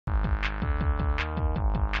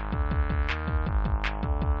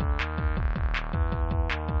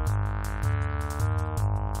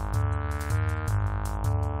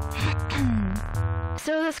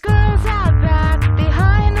So this girl's out back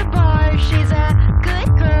behind the bar. She's a good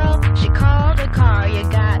girl. She called a car. You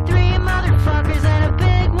got 3 motherfuckers and a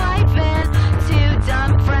big white van, 2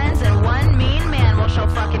 dumb friends and 1 mean man. Well, she'll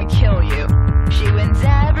fucking kill you. She wins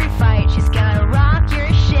every fight. She's gonna rock your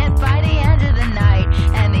shit by the end of the night.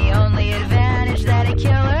 And the only advantage that a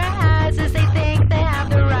killer has is they think they have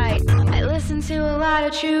the right. I listen to a lot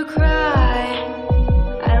of true crime.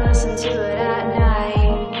 I listen to it at night.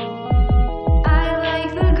 I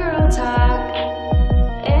like the girl talk.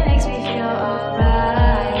 It makes me feel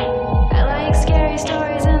alright. I like scary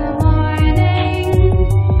stories in the morning,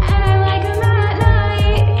 and I like them at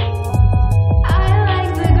night. I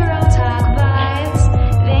like the girl talk vibes.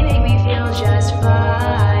 They make me feel just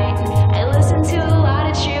fine. I listen to a lot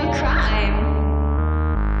of true crime.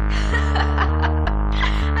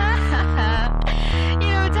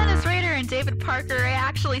 Dennis Rader and David Parker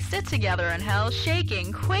actually sit together in hell,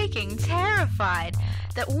 shaking, quaking, terrified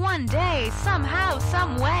that one day, somehow,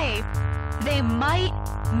 some way, they might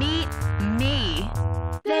meet me.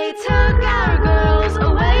 They took our girls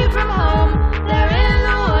away from home. They're in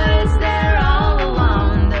the woods, they're all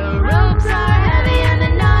alone. The ropes are heavy and the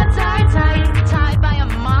knots are tight, tied by a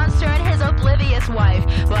monster and his oblivious wife.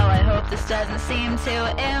 Well, I hope this doesn't seem too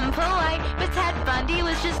impolite, but Ted Bundy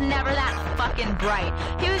was just never that fucking bright.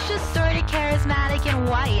 He was just sort of charismatic and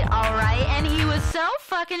white, alright, and he was so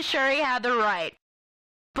fucking sure he had the right.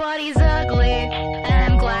 But he's ugly,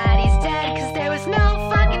 and I'm glad